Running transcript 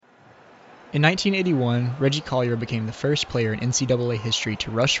In 1981, Reggie Collier became the first player in NCAA history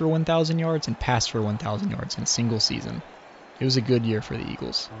to rush for 1,000 yards and pass for 1,000 yards in a single season. It was a good year for the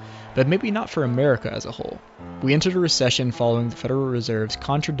Eagles, but maybe not for America as a whole. We entered a recession following the Federal Reserve's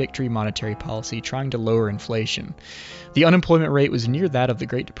contradictory monetary policy trying to lower inflation. The unemployment rate was near that of the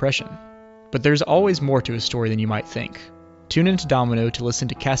Great Depression. But there's always more to a story than you might think. Tune into Domino to listen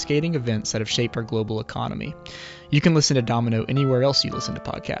to cascading events that have shaped our global economy. You can listen to Domino anywhere else you listen to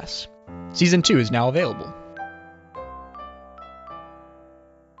podcasts. Season 2 is now available.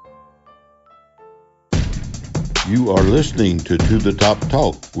 You are listening to the Top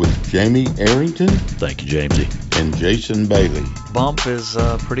Talk with Jamie Arrington. Thank you, Jamesy. And Jason Bailey. Bump is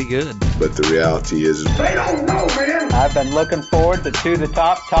pretty good. But the reality is, they don't know, man. I've been looking forward to the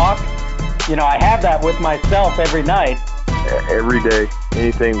Top Talk. You know, I have that with myself every night. Every day,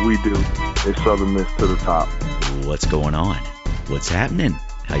 anything we do is Southern Miss to the top. What's going on? What's happening?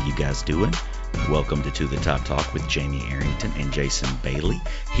 How you guys doing? Welcome to the Top Talk with Jamie Arrington and Jason Bailey,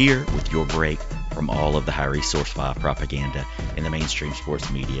 here with your break from all of the high resource file propaganda in the mainstream sports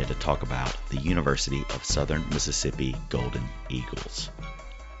media to talk about the University of Southern Mississippi Golden Eagles.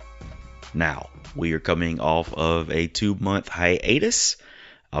 Now, we are coming off of a 2-month hiatus.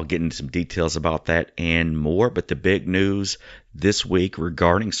 I'll get into some details about that and more, but the big news this week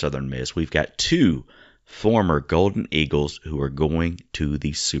regarding Southern Miss, we've got two former Golden Eagles who are going to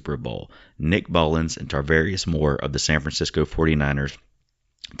the Super Bowl. Nick Mullins and Tarvarius Moore of the San Francisco 49ers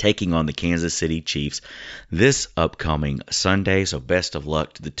taking on the Kansas City Chiefs this upcoming Sunday. So best of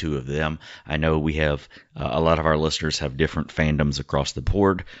luck to the two of them. I know we have a lot of our listeners have different fandoms across the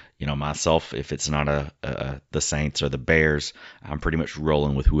board. You know, myself, if it's not the Saints or the Bears, I'm pretty much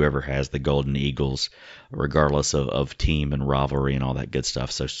rolling with whoever has the Golden Eagles, regardless of team and rivalry and all that good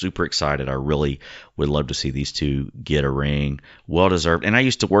stuff. So super excited. I really would love to see these two get a ring. Well deserved. And I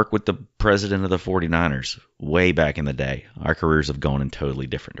used to work with the president of the 49ers way back in the day. Our careers have gone in totally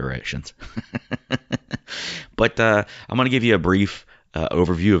different directions. But I'm going to give you a brief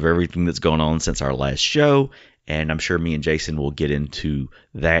overview of everything that's going on since our last show. And I'm sure me and Jason will get into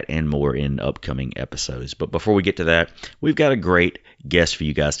that and more in upcoming episodes. But before we get to that, we've got a great guest for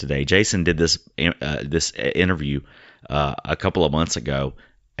you guys today. Jason did this interview a couple of months ago,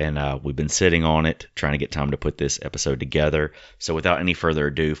 and we've been sitting on it, trying to get time to put this episode together. So without any further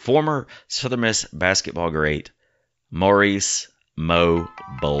ado, former Southern Miss basketball great Maurice Mo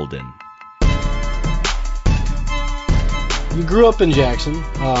Bolden. You grew up in Jackson,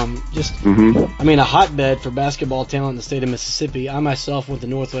 a hotbed for basketball talent in the state of Mississippi. I myself went to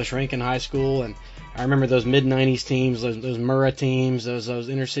Northwest Rankin High School, and I remember those mid-'90s teams, those Murrah teams, those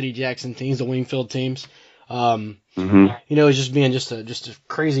inner-city Jackson teams, the Wingfield teams. You know, it's just being just a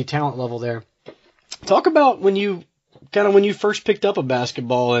crazy talent level there. Talk about when you first picked up a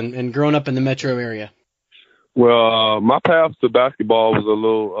basketball and growing up in the metro area. Well, my path to basketball was a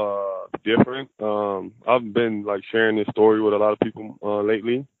little different. I've been sharing this story with a lot of people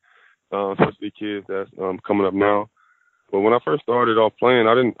lately, especially kids that's coming up now. But when I first started off playing,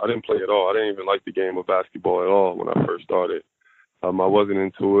 I didn't play at all. I didn't even like the game of basketball at all when I first started. I wasn't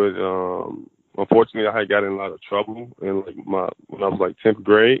into it. Unfortunately, I had got in a lot of trouble in when I was 10th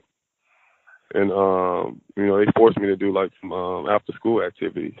grade, and they forced me to do some after school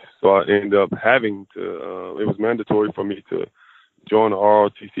activities. So I ended up having to. It was mandatory for me to join the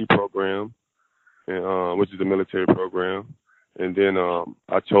ROTC program, which is a military program. And then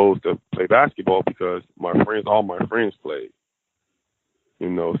I chose to play basketball because all my friends played.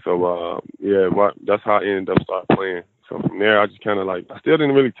 So that's how I ended up starting playing. So from there, I just kind of I still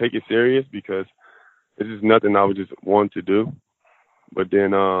didn't really take it serious because it's just nothing I would just want to do. But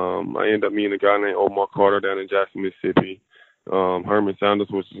then I ended up meeting a guy named Omar Carter down in Jackson, Mississippi. Herman Sanders,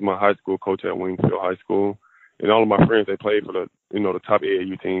 which was my high school coach at Wingfield High School. And all of my friends, they played for the top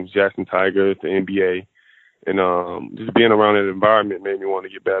AAU teams, Jackson Tigers, the NBA. And just being around that environment made me want to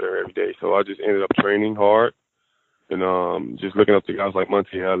get better every day. So I just ended up training hard and just looking up to guys like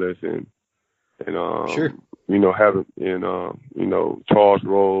Monte Ellis and Sure. Charles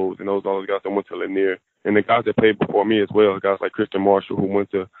Rose and all those guys that went to Lanier. And the guys that played before me as well, guys like Christian Marshall who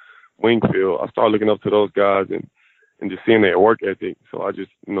went to Wingfield. I started looking up to those guys and just seeing their work ethic. So I just,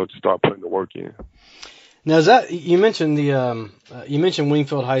 just start putting the work in. Now, is that you mentioned you mentioned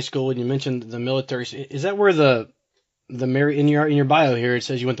Wingfield High School and you mentioned the military? Is that where the in your bio here it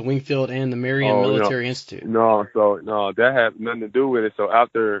says you went to Wingfield and the Marion Military Institute? No, that had nothing to do with it. So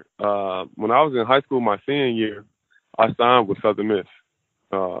after when I was in high school my senior year, I signed with Southern Miss.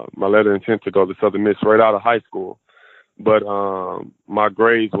 My letter of intent to go to Southern Miss right out of high school, but my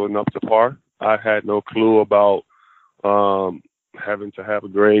grades wasn't up to par. I had no clue about having to have a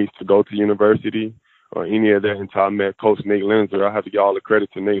grades to go to university or any of that until I met Coach Nate Lenzer. I have to give all the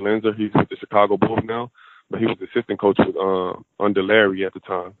credit to Nate Lenzer. He's with the Chicago Bulls now, but he was assistant coach with under Larry at the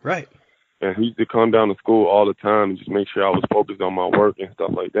time. Right. And he used to come down to school all the time and just make sure I was focused on my work and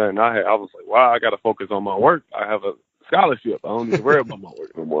stuff like that. And I was like, wow, I got to focus on my work. I have a scholarship. I don't need to worry about my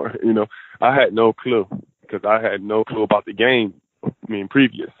work no more. You know, I had no clue because I had no clue about the game,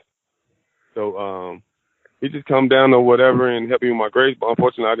 previous. So he just come down or whatever and help me with my grades. But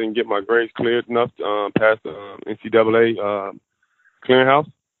unfortunately, I didn't get my grades cleared enough to pass the NCAA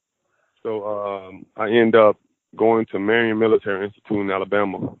clearinghouse. So I ended up going to Marion Military Institute in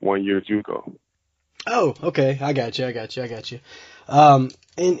Alabama 1 year JUCO. Oh, okay. I got you. And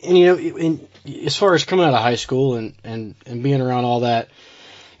you know, as far as coming out of high school and being around all that,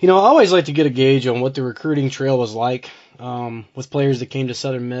 you know, I always like to get a gauge on what the recruiting trail was like with players that came to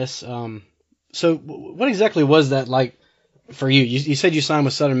Southern Miss. So what exactly was that like for you? You said you signed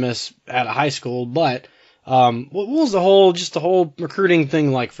with Southern Miss out of high school, but what was the whole recruiting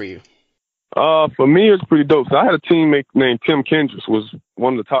thing like for you? For me, it was pretty dope. So I had a teammate named Tim Kendricks, was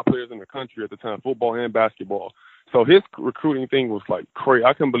one of the top players in the country at the time, football and basketball. So his recruiting thing was like crazy.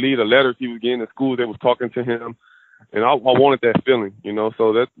 I couldn't believe the letters he was getting in schools that was talking to him. And I wanted that feeling, you know.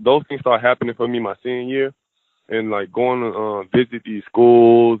 So those things started happening for me my senior year. And like going to visit these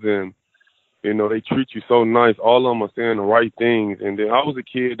schools and, you know, they treat you so nice. All of them are saying the right things. And then I was a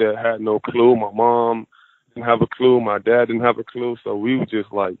kid that had no clue. My mom didn't have a clue. My dad didn't have a clue. So we were just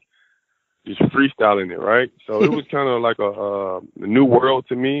freestyling it, right? So it was kind of like a new world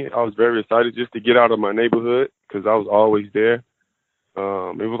to me. I was very excited just to get out of my neighborhood because I was always there.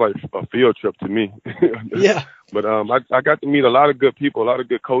 It was like a field trip to me. Yeah. But I got to meet a lot of good people, a lot of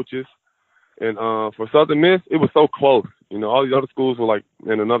good coaches. And for Southern Miss, it was so close. You know, all these other schools were like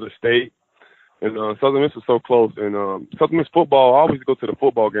in another state. And Southern Miss was so close. And Southern Miss football, I always go to the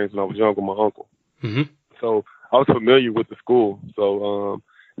football games when I was young with my uncle. Mm-hmm. So I was familiar with the school. So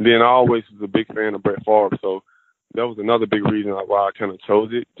then I always was a big fan of Brett Favre. So that was another big reason why I kind of chose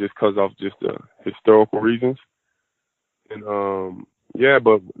it, just because of just the historical reasons. And yeah,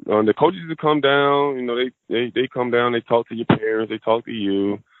 but the coaches that come down, you know, they come down, they talk to your parents, they talk to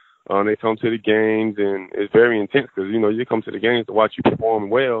you, they come to the games, and it's very intense because, you know, you come to the games to watch you perform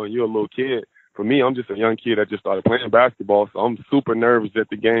well, and you're a little kid. For me, I'm just a young kid that just started playing basketball, so I'm super nervous at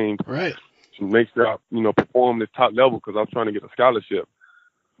the game. Right. To make sure I, you know, perform this top level because I'm trying to get a scholarship.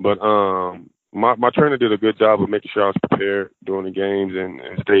 But my trainer did a good job of making sure I was prepared during the games and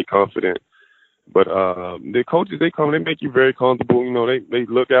stay confident. But the coaches, they come, they make you very comfortable. You know, they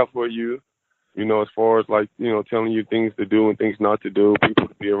look out for you, you know, as far as like, you know, telling you things to do and things not to do, people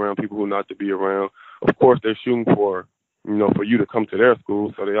to be around, people who not to be around. Of course, they're shooting for, you know, for you to come to their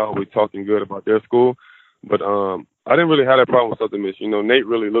school, so they always talking good about their school. But I didn't really have that problem with Southern Miss. You know, Nate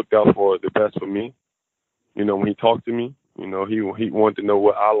really looked out for the best for me. You know, when he talked to me, you know, he wanted to know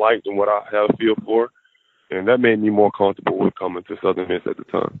what I liked and what I had a feel for, and that made me more comfortable with coming to Southern Miss at the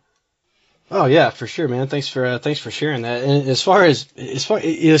time. Oh yeah, for sure, man. Thanks for sharing that. And as far as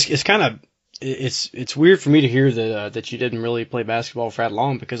it's kind of it's weird for me to hear that you didn't really play basketball for that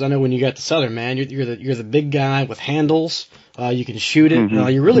long, because I know when you got to Southern, man, you're the big guy with handles. You can shoot it. Mm-hmm.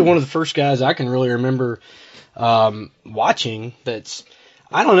 You're really one of the first guys I can really remember watching that's,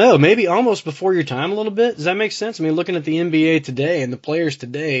 I don't know, maybe almost before your time a little bit. Does that make sense? I mean, looking at the NBA today and the players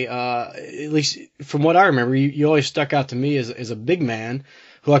today, at least from what I remember, you always stuck out to me as a big man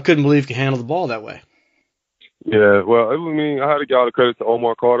who I couldn't believe could handle the ball that way. Yeah, well, I mean, I had to give all the credit to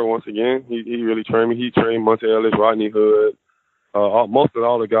Omar Carter once again. He really trained me. He trained Monte Ellis, Rodney Hood, most of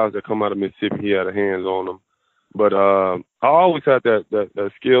all the guys that come out of Mississippi. He had a hands on them. But I always had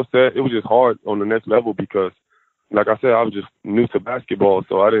that skill set. It was just hard on the next level because, like I said, I was just new to basketball,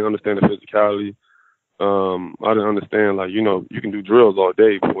 so I didn't understand the physicality. I didn't understand, like, you know, you can do drills all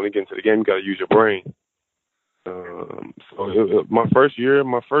day, but when you get into the game, you got to use your brain. So my first 2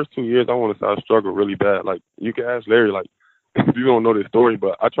 years, I want to say I struggled really bad. Like, you can ask Larry, like, if you don't know this story,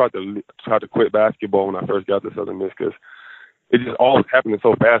 but I tried to quit basketball when I first got to Southern Miss because it just all was happening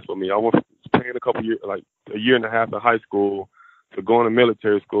so fast for me. I was playing a year and a half in high school, to going to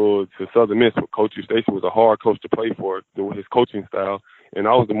military school, to Southern Miss, where Coach Station was a hard coach to play for with his coaching style. And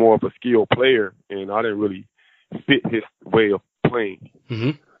I was more of a skilled player, and I didn't really fit his way of playing.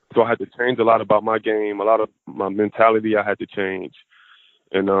 Mm-hmm. So I had to change a lot about my game, a lot of my mentality I had to change.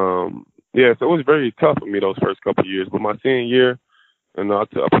 And, yeah, so it was very tough for me those first couple of years. But my senior year, and I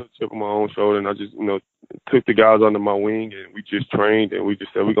put a chip on my own shoulder, and I just, you know, took the guys under my wing, and we just trained, and we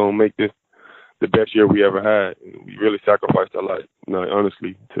just said we're going to make this the best year we ever had. And we really sacrificed a lot, you know,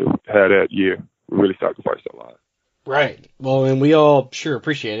 honestly, to have that year. We really sacrificed a lot. Right. Well, and we all sure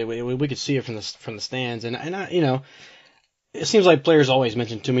appreciate it. We could see it from the stands, and it seems like players always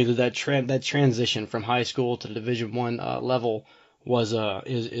mention to me that transition from high school to Division I level was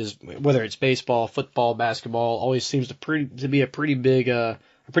is whether it's baseball, football, basketball, always seems to be a pretty big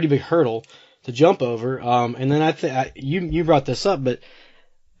hurdle to jump over. And then you brought this up, but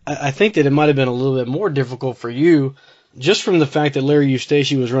I think that it might have been a little bit more difficult for you just from the fact that Larry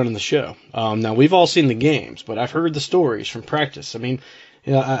Eustace was running the show. Now we've all seen the games, but I've heard the stories from practice. I mean,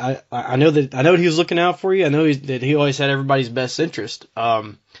 I know that he was looking out for you. I know that he always had everybody's best interest.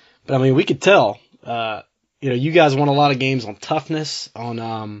 But I mean, we could tell. You guys won a lot of games on toughness,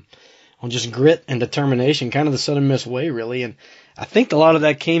 on just grit and determination, kind of the Southern Miss way, really. And I think a lot of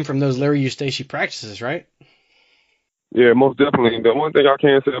that came from those Larry Eustace practices, right? Yeah, most definitely. The one thing I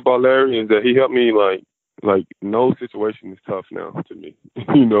can say about Larry is that he helped me like no situation is tough now to me.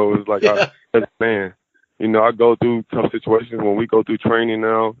 It's like as a man, I go through tough situations when we go through training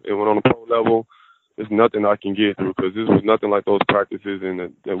now, and when on the pro level, there's nothing I can get through because this was nothing like those practices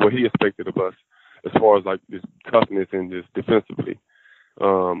and what he expected of us as far as like this toughness and just defensively.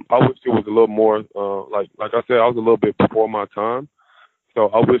 I wish it was a little more like I said, I was a little bit before my time, so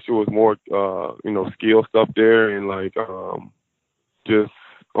I wish it was more skill stuff there and like just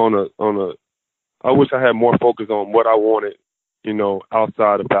on a I wish I had more focus on what I wanted,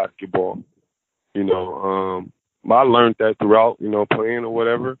 outside of basketball. I learned that throughout, playing or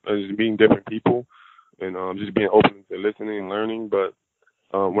whatever, and just meeting different people and just being open to listening and learning. But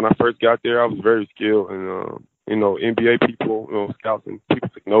when I first got there, I was very skilled, and NBA people, scouts and people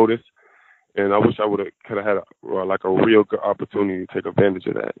took notice. And I wish I could have had a real good opportunity to take advantage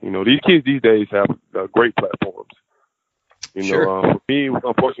of that. These kids these days have great platforms. Sure. For me,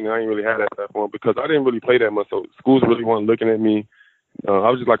 unfortunately, I didn't really have that platform because I didn't really play that much. So schools really weren't looking at me. I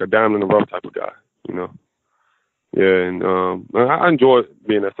was just like a diamond in the rough type of guy, Yeah, and I enjoyed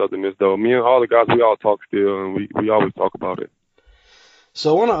being at Southern Miss, though. Me and all the guys, we all talk still, and we always talk about it.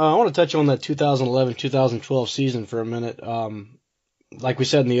 So I want to touch on that 2011-2012 season for a minute. Like we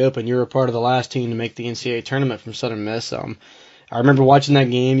said in the open, you were a part of the last team to make the NCAA tournament from Southern Miss. I remember watching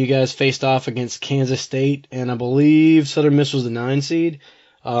that game. You guys faced off against Kansas State, and I believe Southern Miss was the 9 seed.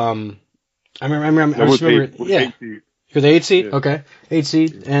 I just remember, yeah. You're the 8 seed? Yeah. Okay, 8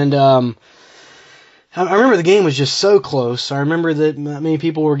 seed. And I remember the game was just so close. I remember that many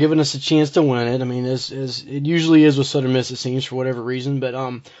people were giving us a chance to win it. I mean, as it usually is with Southern Miss, it seems, for whatever reason. But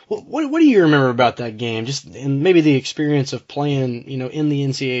what do you remember about that game? Just and maybe the experience of playing, in the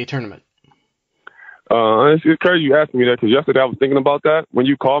NCAA tournament. It's crazy you asked me that because yesterday I was thinking about that. When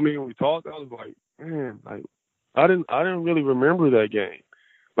you called me and we talked, I was like, man, like I didn't really remember that game,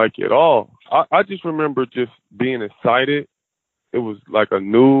 like at all. I just remember just being excited. It was like a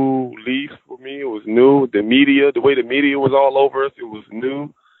new leaf for me. It was new. The way the media was all over us, it was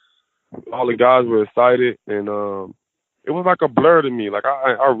new. All the guys were excited, and it was like a blur to me. Like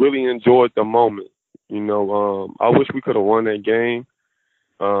I really enjoyed the moment. I wish we could have won that game.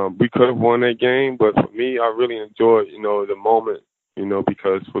 We could have won that game, but for me, I really enjoyed, the moment,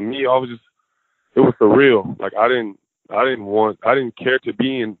 because for me, it was surreal. Like I didn't care to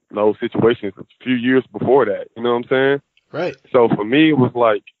be in those situations a few years before that. You know what I'm saying? Right. So for me, it was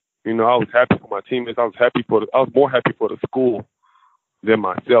like, I was happy for my teammates. I was more happy for the school than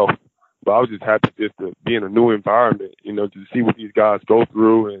myself. But I was just happy just to be in a new environment, to see what these guys go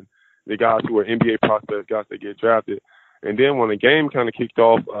through and the guys who are NBA prospects, guys that get drafted. And then when the game kind of kicked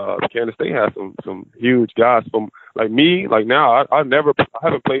off, Kansas State had some huge guys from like me. Like now, I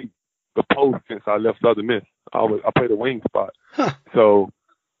haven't played the post since I left Southern Miss. I played the wing spot. Huh. So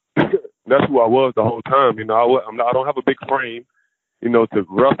that's who I was the whole time. I don't have a big frame, to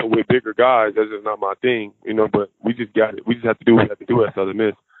wrestle with bigger guys. That's just not my thing, but we just got it. We just have to do what we have to do at Southern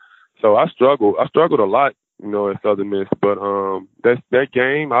Miss. So I struggled a lot, at Southern Miss. But that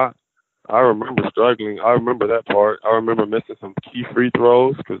game, I remember struggling. I remember that part. I remember missing some key free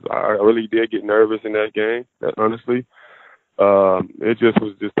throws because I really did get nervous in that game. Honestly, it just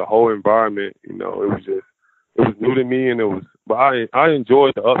was just the whole environment. It was new to me, and but I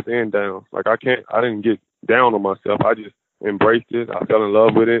enjoyed the ups and downs. Like I didn't get down on myself. I just embraced it. I fell in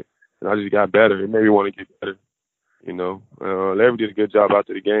love with it, and I just got better. It made me want to get better. Larry did a good job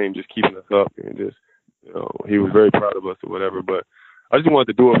after the game, just keeping us up, and just he was very proud of us or whatever. But I just wanted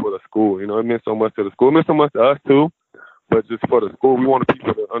to do it for the school. It meant so much to the school. It meant so much to us too, but just for the school, we wanted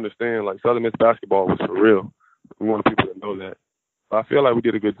people to understand like Southern Miss basketball was for real. We wanted people to know that. I feel like we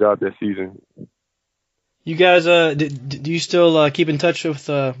did a good job that season. You guys, do you still keep in touch with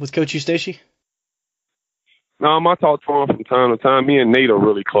Coach Eustace? I talk to him from time to time. Me and Nate are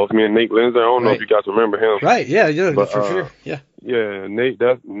really close. Me and Nate Lindsay. I don't know if you guys remember him. Right. Yeah. But, for sure. Yeah. Yeah, Nate.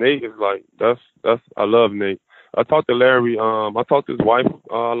 Nate is like that's. I love Nate. I talk to Larry. I talk to his wife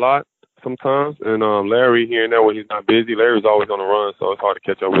a lot sometimes, and Larry here and there when he's not busy. Larry's always on the run, so it's hard to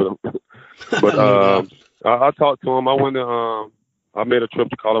catch up with him. But I talked to him. I went to I made a trip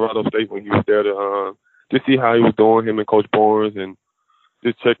to Colorado State when he was there to just see how he was doing, him and Coach Barnes, and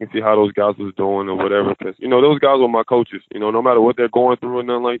just check and see how those guys was doing or whatever. Because, those guys were my coaches. No matter what they're going through or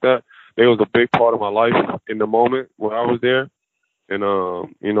nothing like that, they was a big part of my life in the moment when I was there. And,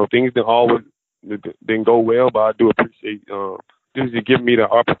 things didn't go well, but I do appreciate just giving me the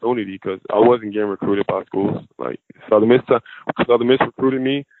opportunity because I wasn't getting recruited by schools. Like Southern Miss recruited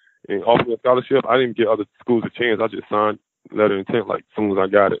me and offered me a scholarship. I didn't give other schools a chance. I just signed letter of intent like as soon as I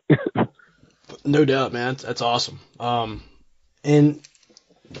got it. No doubt, man. That's awesome. And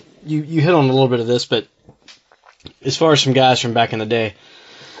you hit on a little bit of this, but as far as some guys from back in the day,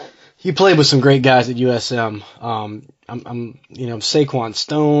 you played with some great guys at USM. I'm Saquon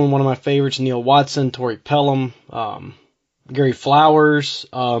Stone, one of my favorites, Neil Watson, Torrey Pelham, Gary Flowers,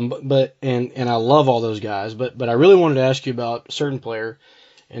 but I love all those guys. But I really wanted to ask you about a certain player,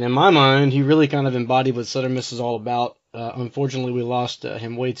 and in my mind, he really kind of embodied what Southern Miss is all about. Unfortunately, we lost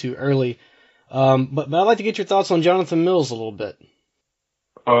him way too early. But I'd like to get your thoughts on Jonathan Mills a little bit.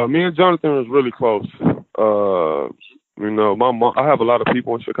 Me and Jonathan was really close. My mom, I have a lot of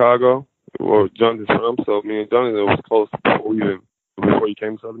people in Chicago where Jonathan's from, so me and Jonathan was close before he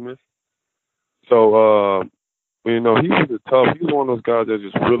came to Southern Miss. So, he was one of those guys that's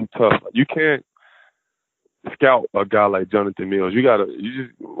just really tough. You can't scout a guy like Jonathan Mills.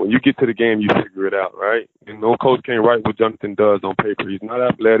 When you get to the game, you figure it out, right? And no coach can't write what Jonathan does on paper. He's not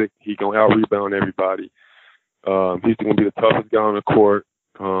athletic. He can out-rebound everybody. He's going to be the toughest guy on the court.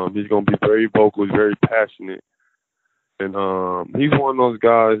 He's going to be very vocal. He's very passionate. And he's one of those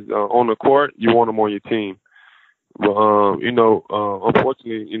guys on the court, you want him on your team. But,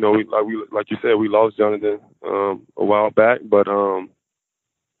 unfortunately, like you said, we lost Jonathan a while back. But,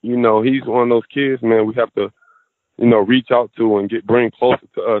 he's one of those kids, man, we have to, reach out to and bring closer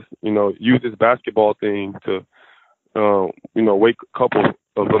to us. Use this basketball thing to, wake a couple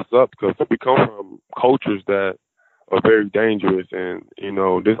of us up because we come from cultures that are very dangerous. And,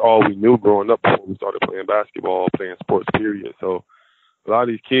 this is all we knew growing up before we started playing basketball, playing sports, period. So a lot of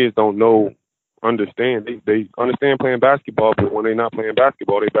these kids understand. They understand playing basketball, but when they're not playing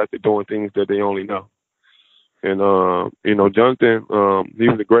basketball, they're back to doing things that they only know. And, Jonathan, he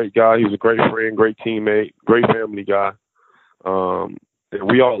was a great guy. He was a great friend, great teammate, great family guy. And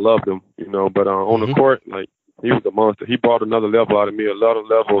we all loved him, but on the court, he was a monster. He brought another level out of me, another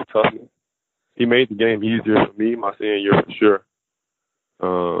level of toughness. He made the game easier for me my senior year for sure.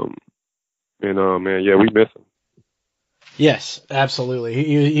 We miss him. Yes, absolutely.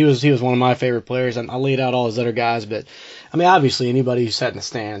 He was one of my favorite players, and I laid out all his other guys. But I mean, obviously, anybody who sat in the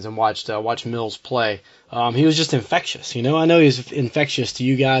stands and watched Mills play, he was just infectious. I know he was infectious to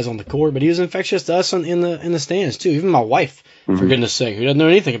you guys on the court, but he was infectious to us in the stands too. Even my wife, for goodness sake, who doesn't know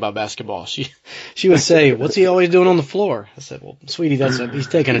anything about basketball, she would say, "What's he always doing on the floor?" I said, "Well, sweetie, he's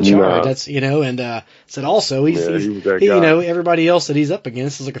taking a charge. That's and said also he's everybody else that he's up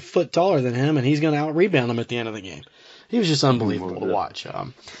against is like a foot taller than him, and he's going to out rebound him at the end of the game." He was just unbelievable to watch.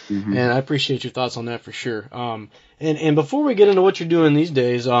 And I appreciate your thoughts on that for sure. And before we get into what you're doing these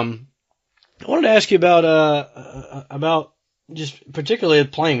days, I wanted to ask you about just particularly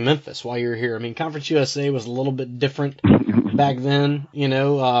playing Memphis while you were here. I mean, Conference USA was a little bit different back then,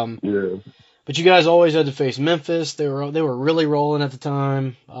 But you guys always had to face Memphis. They were really rolling at the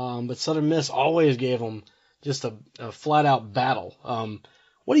time. But Southern Miss always gave them just a flat out battle.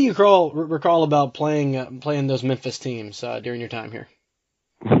 What do you recall about playing those Memphis teams during your time here?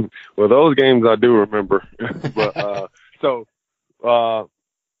 Well, those games I do remember. But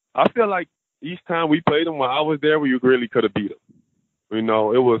I feel like each time we played them while I was there, we really could have beat them. It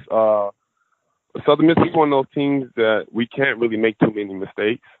was Southern Miss was one of those teams that we can't really make too many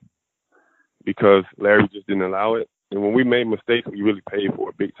mistakes because Larry just didn't allow it. And when we made mistakes, we really paid for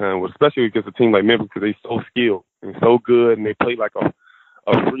it big time, especially against a team like Memphis because they're so skilled and so good, and they play like a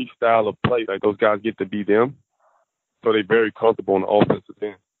freestyle of play. Like those guys get to be them, so they're very comfortable on the offensive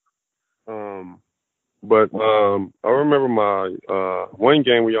end. I remember my one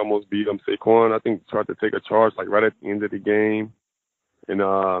game we almost beat them. Saquon, I think, tried to take a charge like right at the end of the game, and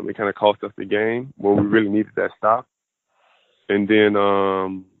it kind of cost us the game where we really needed that stop. And then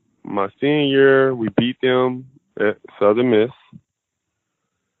my senior year, we beat them at Southern Miss,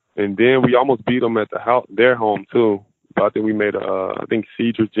 and then we almost beat them at their home too. But I think we made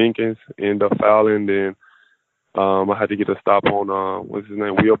Cedric Jenkins end up fouling. Then I had to get a stop on what's his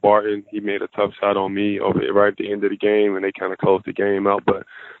name, Will Barton. He made a tough shot on me over right at the end of the game, and they kind of closed the game out. But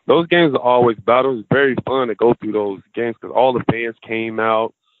those games are always battles. It's very fun to go through those games because all the fans came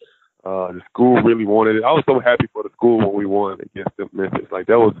out. The school really wanted it. I was so happy for the school when we won against Memphis. Like,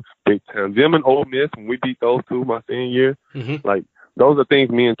 that was big time. Them and Ole Miss, when we beat those two my senior year, like, those are things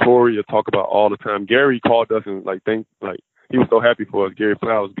me and Tori talk about all the time. Gary called us and, like, he was so happy for us, Gary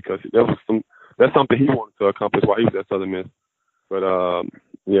Flowers, because that's something he wanted to accomplish while he was at Southern Miss. But,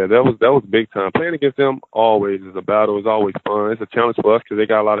 yeah, that was big time. Playing against them always is a battle. It's always fun. It's a challenge for us because they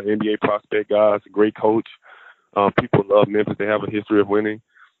got a lot of NBA prospect guys, a great coach. People love Memphis. They have a history of winning.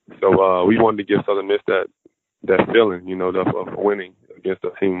 So we wanted to give Southern Miss that feeling, of winning against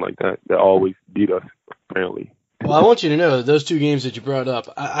a team like that always beat us, apparently. Well, I want you to know that those two games that you brought up,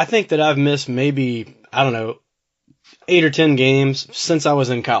 I think that I've missed maybe, 8 or 10 games since I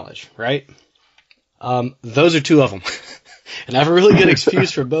was in college, right? Those are two of them. And I have a really good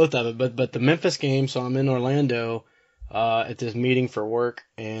excuse for both of it. But the Memphis game, so I'm in Orlando at this meeting for work,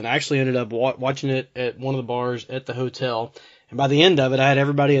 and I actually ended up watching it at one of the bars at the hotel. And by the end of it, I had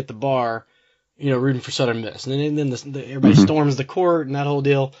everybody at the bar, rooting for Southern Miss. And then everybody storms the court and that whole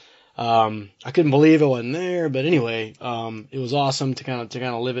deal. I couldn't believe I wasn't there, but anyway, it was awesome to kind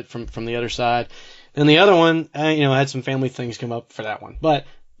of live it from the other side. And the other one, I had some family things come up for that one. But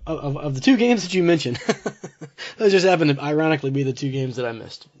of the two games that you mentioned, those just happened to ironically be the two games that I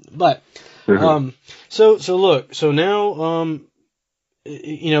missed. But so now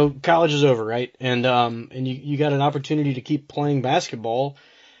college is over, right? And you got an opportunity to keep playing basketball.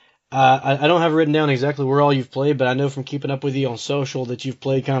 I don't have written down exactly where all you've played, but I know from keeping up with you on social that you've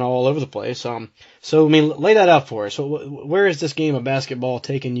played kind of all over the place. So lay that out for us. So where is this game of basketball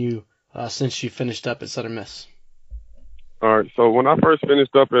taking you since you finished up at Southern Miss? All right. So when I first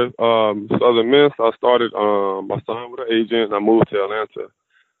finished up at Southern Miss, I started. I signed with an agent, and I moved to Atlanta.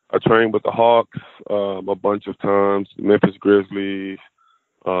 I trained with the Hawks a bunch of times, the Memphis Grizzlies,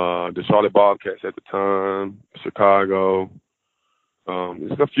 the Charlotte Bobcats at the time, Chicago.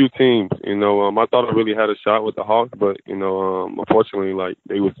 There's a few teams, I thought I really had a shot with the Hawks, but, unfortunately, like,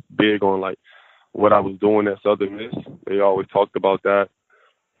 they was big on, like, what I was doing at Southern Miss. They always talked about that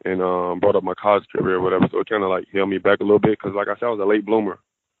and brought up my college career or whatever, so it kind of, like, held me back a little bit because, like I said, I was a late bloomer.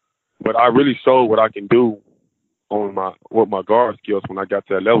 But I really showed what I can do with my guard skills when I got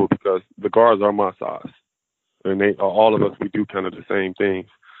to that level because the guards are my size. And all of us, we do kind of the same things.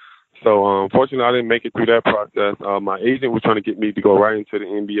 So, unfortunately, I didn't make it through that process. My agent was trying to get me to go right into the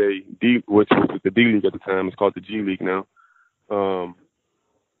NBA, which was the D League at the time. It's called the G League now.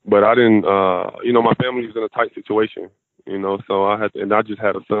 But I didn't, my family was in a tight situation, so I just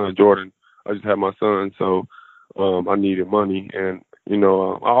had a son, Jordan. I just had my son, so I needed money. And, I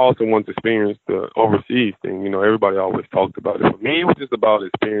also wanted to experience the overseas thing. Everybody always talked about it. For me, it was just about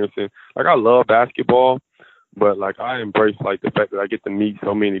experiencing. Like, I love basketball. But, like, I embrace, like, the fact that I get to meet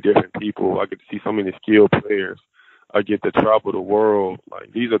so many different people. I get to see so many skilled players. I get to travel the world.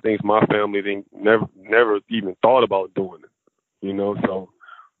 Like, these are things my family never even thought about doing it, So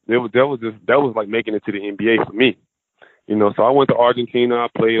that was like making it to the NBA for me. So I went to Argentina. I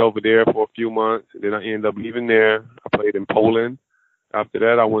played over there for a few months. And then I ended up leaving there. I played in Poland. After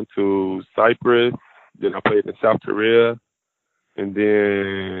that, I went to Cyprus. Then I played in South Korea. And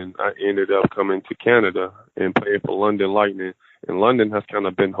then I ended up coming to Canada and playing for London Lightning. And London has kind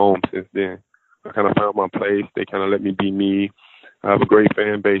of been home since then. I kind of found my place. They kind of let me be me. I have a great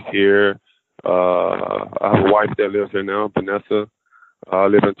fan base here. I have a wife that lives here now, Vanessa. I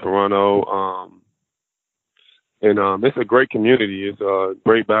live in Toronto. And it's a great community. It's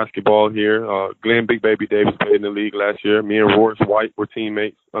great basketball here. Glenn Big Baby Davis played in the league last year. Me and Royce White were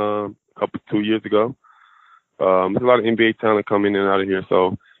teammates 2 years ago. There's a lot of NBA talent coming in and out of here,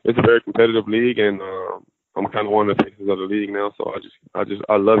 so it's a very competitive league, and I'm kind of one of the faces of the league now. So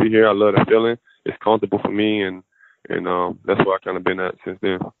I love it here. I love the feeling. It's comfortable for me, and that's where I kind of been at since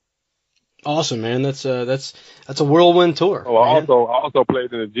then. Awesome, man. That's a whirlwind tour. Oh, I also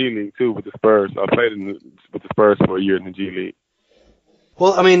played in the G League too with the Spurs. I played with the Spurs for a year in the G League.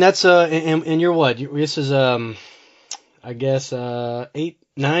 Well, I mean, that's and you're what? This is I guess 8-9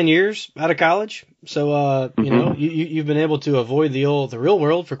 years out of college. So you've been able to avoid the real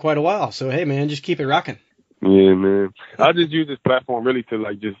world for quite a while. So hey, man, just keep it rocking. Yeah, man. I just use this platform really to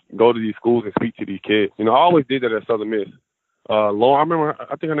like just go to these schools and speak to these kids. I always did that at Southern Miss. Lauren, I remember,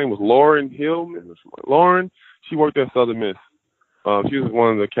 I think her name was Lauren Hillman. Lauren, she worked at Southern Miss. She was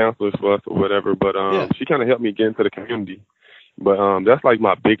one of the counselors for us or whatever, but she kind of helped me get into the community. But that's like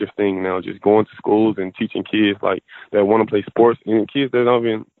my biggest thing now, just going to schools and teaching kids like that want to play sports and kids that don't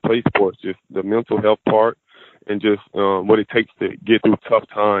even play sports, just the mental health part and just what it takes to get through tough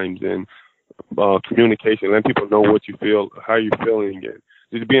times, and communication, letting people know what you feel, how you're feeling, and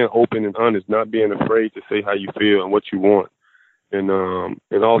just being open and honest, not being afraid to say how you feel and what you want. And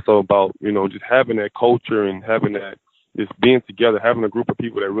also about, just having that culture and having that, just being together, having a group of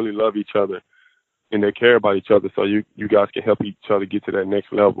people that really love each other and they care about each other, so you guys can help each other get to that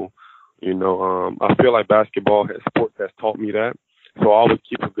next level. I feel like basketball sports has taught me that. So I always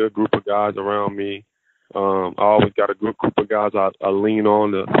keep a good group of guys around me. I always got a good group of guys I lean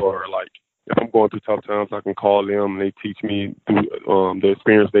on for, like, if I'm going through tough times, I can call them and they teach me through the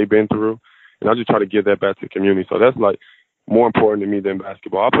experience they've been through. And I just try to give that back to the community. So that's, like, more important to me than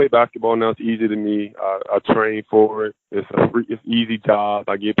basketball. I play basketball now. It's easy to me. I train for it. It's easy job.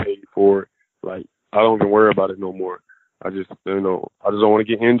 I get paid for it. Like, I don't even worry about it no more. I just don't want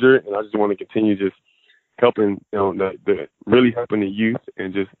to get injured, and I just want to continue just helping, really helping the youth,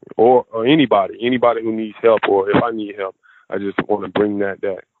 and just, or anybody who needs help, or if I need help, I just want to bring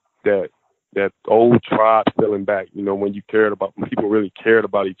that old tribe feeling back, when people really cared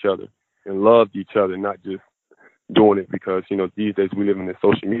about each other and loved each other, not just doing it because, these days we live in this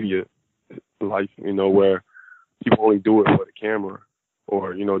social media life, where people only do it for the camera,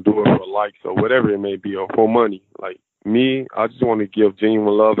 or, do it for likes or whatever it may be, or for money. Like me, I just want to give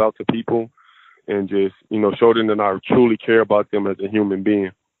genuine love out to people and just, show them that I truly care about them as a human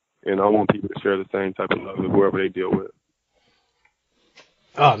being. And I want people to share the same type of love with whoever they deal with.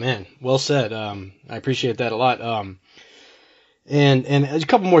 Oh, man. Well said. I appreciate that a lot. And a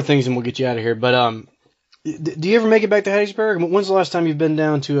couple more things and we'll get you out of here. But do you ever make it back to Hattiesburg? When's the last time you've been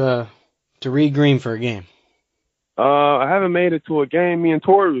down to Reed Green for a game? I haven't made it to a game. Me and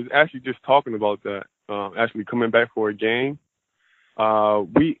Tori was actually just talking about that, actually coming back for a game.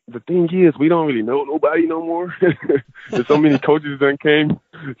 The thing is, we don't really know nobody no more. There's so many coaches that came,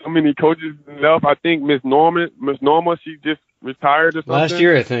 so many coaches left. I think Miss Norma, she just retired or something. Last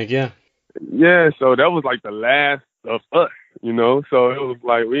year, I think, yeah. Yeah, so that was like the last of us, So it was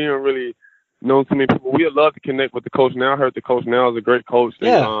like we didn't really know too many people. We'd love to connect with the coach now. I heard the coach now is a great coach.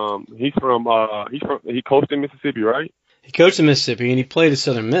 Yeah. And, he coached in Mississippi, right? He coached in Mississippi, and he played at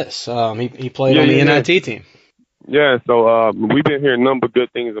Southern Miss. He played on the NIT team. Yeah, so we've been hearing nothing but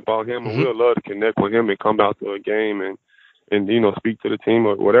good things about him, and we'd love to connect with him and come out to a game and speak to the team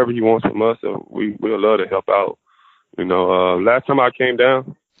or whatever he wants from us. So we'd love to help out. Last time I came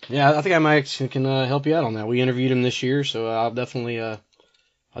down. Yeah, I think I might can help you out on that. We interviewed him this year, so I'll definitely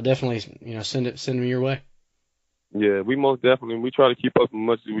send him your way. Yeah, we most definitely, we try to keep up as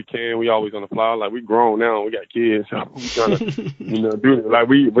much as we can. We always on the fly. Like, we grown now, we got kids, so we trying to, do it. Like,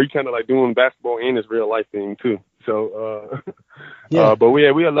 we kind of like doing basketball and this real life thing too. So, but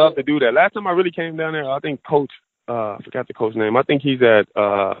we love to do that. Last time I really came down there, I think Coach, I forgot the coach's name. I think he's at,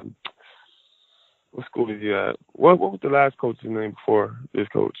 what school is he at? What was the last coach's name before this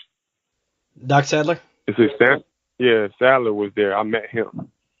coach? Doc Sadler? Is it Yeah, Sadler was there. I met him.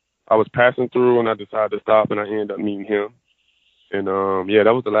 I was passing through and I decided to stop and I ended up meeting him. And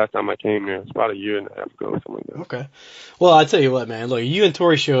that was the last time I came there. It's about a year and a half ago, something like that. Okay. Well, I tell you what, man. Look, you and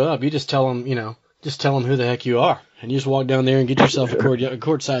Tori show up. You just tell them, who the heck you are, and you just walk down there and get yourself a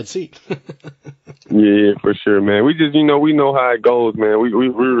courtside seat. Yeah, for sure, man. We just, we know how it goes, man. We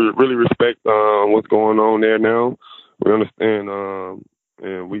really respect what's going on there now. We understand,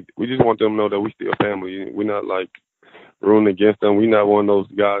 and we just want them to know that we still family. We're not like rooting against them. We're not one of those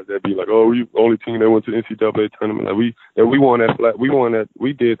guys that be like, oh, we only team that went to the NCAA tournament. Like we want that flat.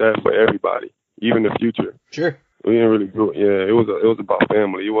 We did that for everybody, even the future. Sure. We didn't really do it. Yeah, it was about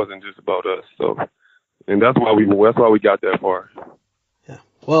family. It wasn't just about us. So, and that's why we got that far. Yeah.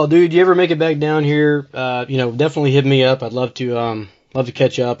 Well, dude, you ever make it back down here? Definitely hit me up. I'd love to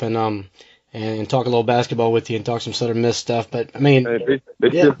catch up and talk a little basketball with you and talk some Southern Miss stuff. But I mean, they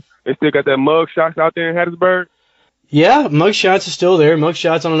still got that mug shots out there in Hattiesburg. Yeah, Mugshots is still there.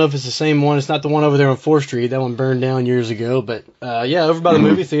 Mugshots, I don't know if it's the same one. It's not the one over there on 4th Street. That one burned down years ago. But, over by the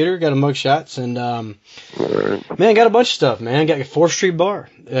movie theater, got a Mugshots. And, man, got a bunch of stuff, man. Got a 4th Street Bar,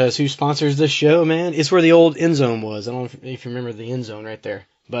 who sponsors this show, man. It's where the old end zone was. I don't know if you remember the end zone right there.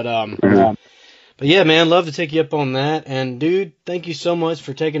 But yeah, man, love to take you up on that. And, dude, thank you so much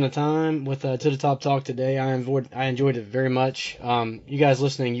for taking the time with To The Top Talk today. I enjoyed it very much. You guys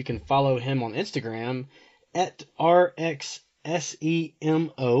listening, you can follow him on Instagram at RXSEMO.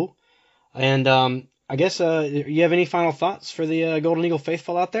 And I guess you have any final thoughts for the Golden Eagle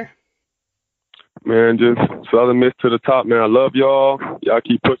faithful out there? Man, just Southern Miss to the top, man. I love y'all. Y'all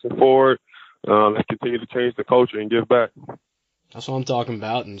keep pushing forward. Let's continue to change the culture and give back. That's what I'm talking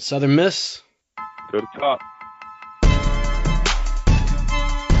about. And Southern Miss to the top.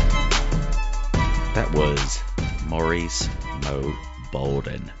 That was Maurice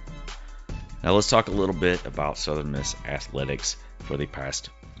Bolden. Now let's talk a little bit about Southern Miss athletics for the past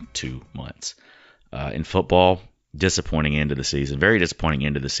 2 months. In football, disappointing end of the season, very disappointing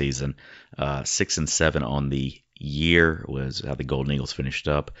end of the season. 6-7 on the year was how the Golden Eagles finished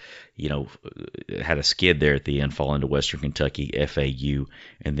up. Had a skid there at the end, falling to Western Kentucky, FAU,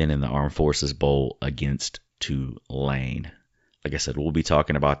 and then in the Armed Forces Bowl against Tulane. Like I said, we'll be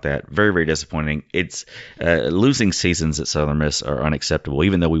talking about that. Very, very disappointing. It's losing seasons at Southern Miss are unacceptable.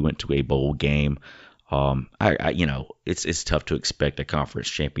 Even though we went to a bowl game, it's tough to expect a conference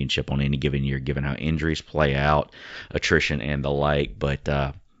championship on any given year, given how injuries play out, attrition, and the like. But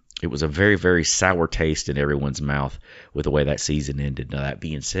it was a very, very sour taste in everyone's mouth with the way that season ended. Now, that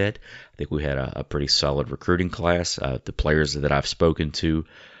being said, I think we had a pretty solid recruiting class. The players that I've spoken to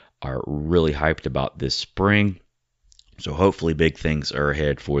are really hyped about this spring. So hopefully big things are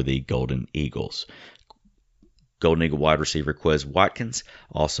ahead for the Golden Eagles. Golden Eagle wide receiver Quez Watkins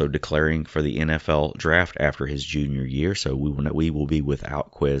also declaring for the NFL draft after his junior year. So we will be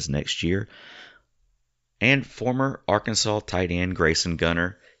without Quez next year. And former Arkansas tight end Grayson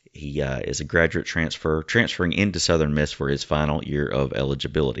Gunner. He is a graduate transferring into Southern Miss for his final year of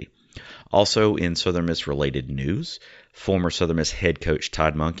eligibility. Also in Southern Miss related news, former Southern Miss head coach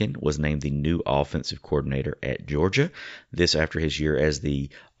Todd Monken was named the new offensive coordinator at Georgia. This after his year as the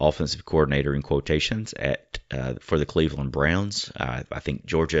offensive coordinator in quotations for the Cleveland Browns. I think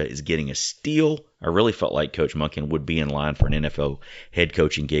Georgia is getting a steal. I really felt like Coach Monken would be in line for an NFL head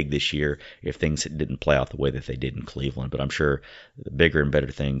coaching gig this year if things didn't play out the way that they did in Cleveland. But I'm sure the bigger and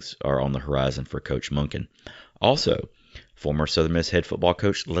better things are on the horizon for Coach Monken. Also, former Southern Miss head football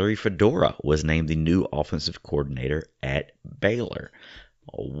coach Larry Fedora was named the new offensive coordinator at Baylor.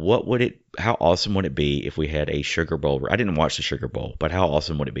 How awesome would it be if we had a Sugar Bowl? I didn't watch the Sugar Bowl, but how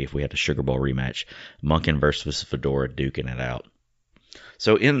awesome would it be if we had a Sugar Bowl rematch, Monken versus Fedora duking it out?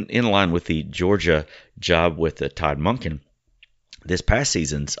 So in line with the Georgia job with Todd Monken, this past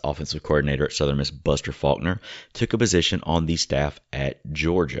season's offensive coordinator at Southern Miss, Buster Faulkner, took a position on the staff at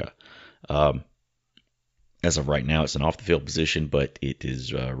Georgia. As of right now, it's an off-the-field position, but it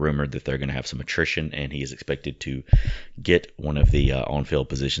is rumored that they're going to have some attrition, and he is expected to get one of the on-field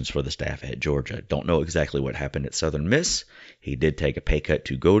positions for the staff at Georgia. Don't know exactly what happened at Southern Miss. He did take a pay cut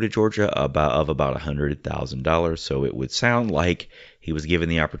to go to Georgia of about $100,000, so it would sound like he was given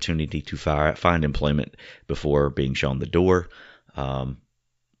the opportunity to find employment before being shown the door,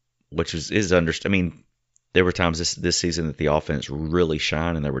 which is understood. I mean, there were times this season that the offense really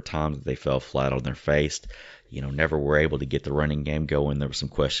shined, and there were times that they fell flat on their face. Never were able to get the running game going. There was some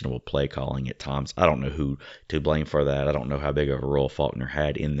questionable play calling at times. I don't know who to blame for that. I don't know how big of a role Faulkner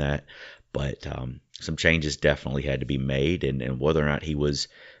had in that, but some changes definitely had to be made, and whether or not he was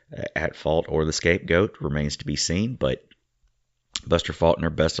at fault or the scapegoat remains to be seen. But Buster Faulkner,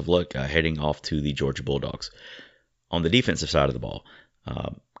 best of luck heading off to the Georgia Bulldogs. On the defensive side of the ball,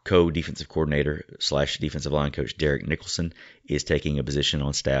 co-defensive coordinator / defensive line coach Derek Nicholson is taking a position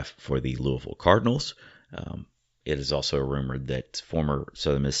on staff for the Louisville Cardinals. It is also rumored that former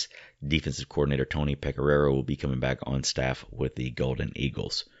Southern Miss defensive coordinator Tony Pecoraro will be coming back on staff with the Golden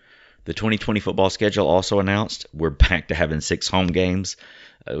Eagles. The 2020 football schedule also announced. We're back to having 6 home games,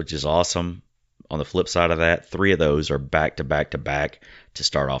 which is awesome. On the flip side of that, 3 of those are back to back to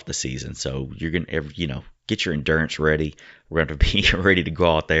start off the season. So you're going to, get your endurance ready. We're going to be ready to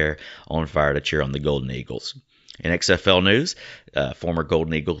go out there on fire to cheer on the Golden Eagles. In XFL news, former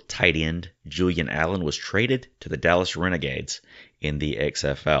Golden Eagle tight end Julian Allen was traded to the Dallas Renegades in the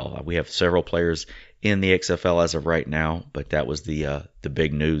XFL. We have several players in the XFL as of right now, but that was the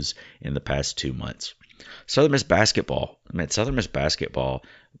big news in the past 2 months. Southern Miss basketball. Southern Miss basketball,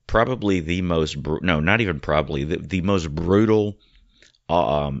 probably the most the most brutal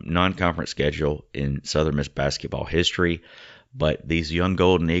non-conference schedule in Southern Miss basketball history. But these young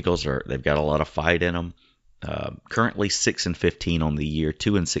Golden Eagles they've got a lot of fight in them. Currently 6-15 on the year,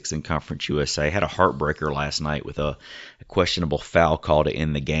 2-6 in Conference USA. Had a heartbreaker last night with a questionable foul call to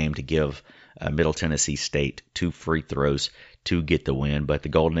end the game to give Middle Tennessee State 2 free throws to get the win. But the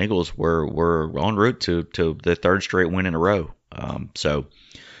Golden Eagles were en route to the 3rd straight win in a row. So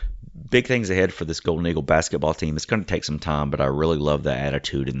big things ahead for this Golden Eagle basketball team. It's going to take some time, but I really love the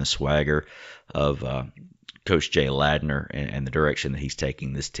attitude and the swagger of Coach Jay Ladner and the direction that he's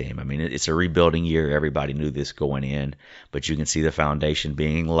taking this team. I mean, it's a rebuilding year. Everybody knew this going in, but you can see the foundation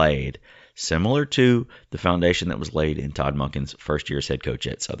being laid, similar to the foundation that was laid in Todd Monken's first year as head coach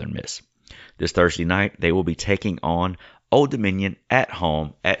at Southern Miss. This Thursday night, they will be taking on Old Dominion at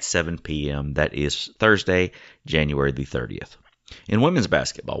home at 7 p.m. That is Thursday, January the 30th. In women's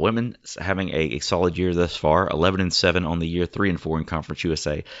basketball, women's having a solid year thus far, 11-7 on the year, 3-4 in Conference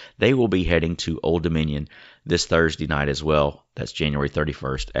USA. They will be heading to Old Dominion this Thursday night as well. That's January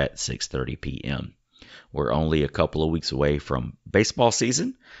 31st at 6:30 p.m. We're only a couple of weeks away from baseball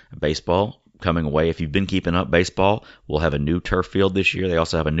season. Baseball coming away. If you've been keeping up baseball, we'll have a new turf field this year. They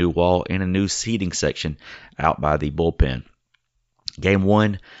also have a new wall and a new seating section out by the bullpen. Game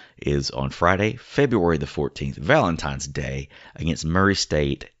 1 is on Friday, February the 14th, Valentine's Day, against Murray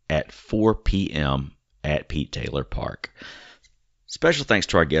State at 4 p.m. at Pete Taylor Park. Special thanks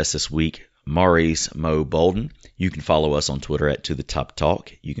to our guest this week, Maurice Mo Bolden. You can follow us on Twitter at To The Top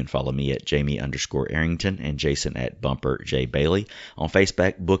Talk. You can follow me at Jamie_Arrington and Jason at Bumper J. Bailey. On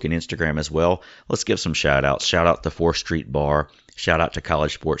Facebook, Book, and Instagram as well. Let's give some shout outs. Shout out to 4th Street Bar. Shout out to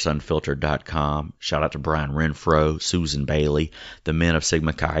CollegeSportsUnfiltered.com. Shout out to Brian Renfro, Susan Bailey, the men of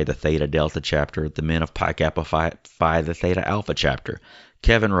Sigma Chi, the Theta Delta chapter, the men of Pi Kappa Phi, the Theta Alpha chapter,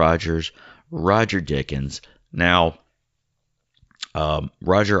 Kevin Rogers, Roger Dickens. Now,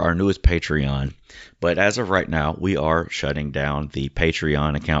 Roger, our newest Patreon, but as of right now, we are shutting down the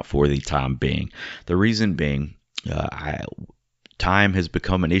Patreon account for the time being. The reason being, time has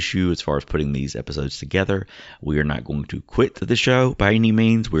become an issue as far as putting these episodes together. We are not going to quit the show by any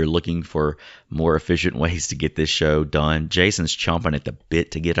means. We're looking for more efficient ways to get this show done. Jason's chomping at the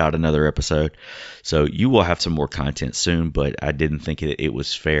bit to get out another episode. So you will have some more content soon, but I didn't think it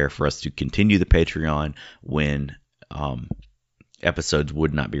was fair for us to continue the Patreon when episodes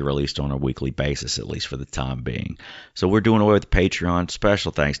would not be released on a weekly basis, at least for the time being. So we're doing away with the Patreon.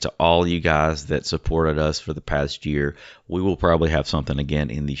 Special thanks to all you guys that supported us for the past year. We will probably have something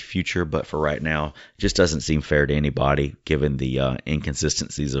again in the future, but for right now, it just doesn't seem fair to anybody given the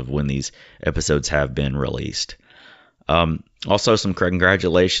inconsistencies of when these episodes have been released. Also, some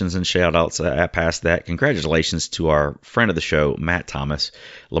congratulations and shout-outs past that. Congratulations to our friend of the show, Matt Thomas,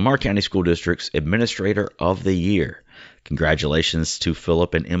 Lamar County School District's Administrator of the Year. Congratulations to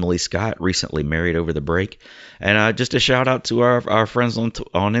Philip and Emily Scott, recently married over the break. And just a shout-out to our friends on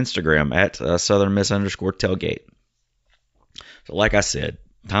Instagram at Southern Miss _tailgate. So like I said,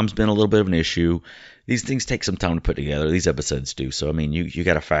 time's been a little bit of an issue. These things take some time to put together. These episodes do. So, I mean, you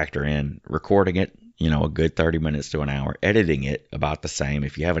got to factor in recording it, a good 30 minutes to an hour, editing it about the same.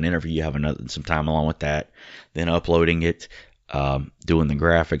 If you have an interview, you have some time along with that, then uploading it, doing the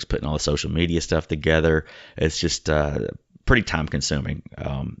graphics, putting all the social media stuff together. It's just pretty time consuming.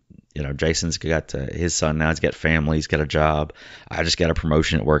 Jason's got his son now. He's got family. He's got a job. I just got a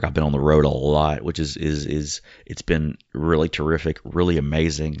promotion at work. I've been on the road a lot, which is it's been really terrific, really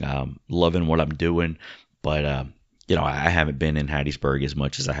amazing. Loving what I'm doing, but I haven't been in Hattiesburg as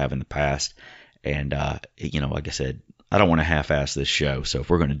much as I have in the past. And like I said, I don't want to half-ass this show. So if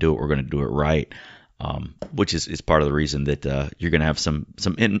we're going to do it, we're going to do it right. Which is part of the reason that you're going to have some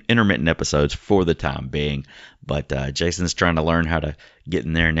intermittent episodes for the time being. But Jason's trying to learn how to get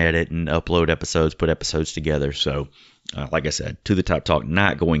in there and edit and upload episodes, put episodes together. So, like I said, To The Top Talk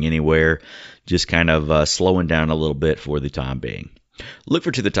not going anywhere, just kind of slowing down a little bit for the time being. Look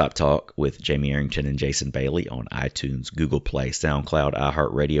for To The Top Talk with Jamie Arrington and Jason Bailey on iTunes, Google Play, SoundCloud,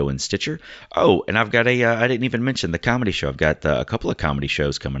 iHeartRadio, and Stitcher. Oh, and I've got I didn't even mention the comedy show. I've got a couple of comedy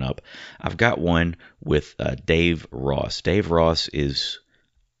shows coming up. I've got one with Dave Ross. Dave Ross is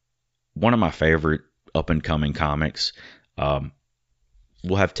one of my favorite up-and-coming comics. We'll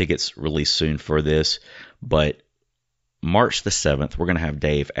have tickets released soon for this, but March the 7th, we're going to have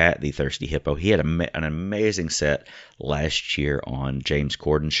Dave at the Thirsty Hippo. He had an amazing set last year on James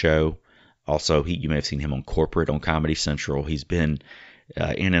Corden's show. Also, you may have seen him on Corporate on Comedy Central. He's been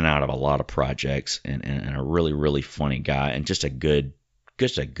in and out of a lot of projects and a really, really funny guy and just a good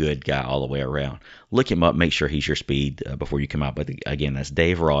guy all the way around. Look him up. Make sure he's your speed before you come out. But again, that's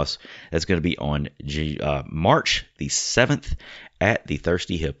Dave Ross. That's going to be on March the 7th at the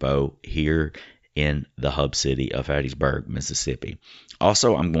Thirsty Hippo here in the hub city of Hattiesburg, Mississippi.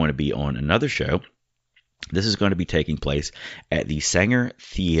 Also, I'm going to be on another show. This is going to be taking place at the Sanger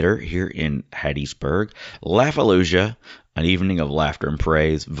Theater here in Hattiesburg. Laugh-A-Lucia, An Evening of Laughter and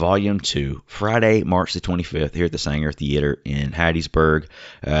Praise, Volume 2, Friday, March the 25th, here at the Sanger Theater in Hattiesburg.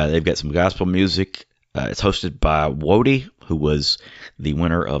 They've got some gospel music. It's hosted by Wody, who was the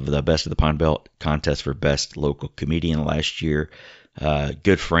winner of the Best of the Pine Belt contest for Best Local Comedian last year.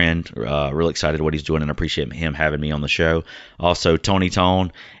 Good friend, really excited what he's doing and appreciate him having me on the show. Also, Tony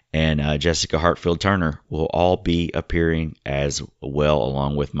Tone and Jessica Hartfield Turner will all be appearing as well,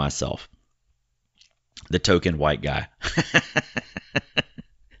 along with myself, the token white guy.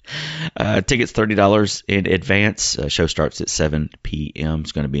 Tickets $30 in advance. Show starts at 7 p.m.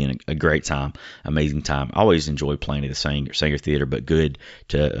 It's going to be a great time, amazing time. I always enjoy playing at the Sanger Theater, but good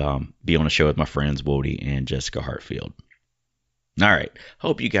to be on a show with my friends Woody and Jessica Hartfield. All right.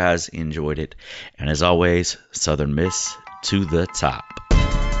 Hope you guys enjoyed it. And as always, Southern Miss to the top.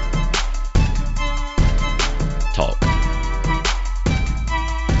 Talk.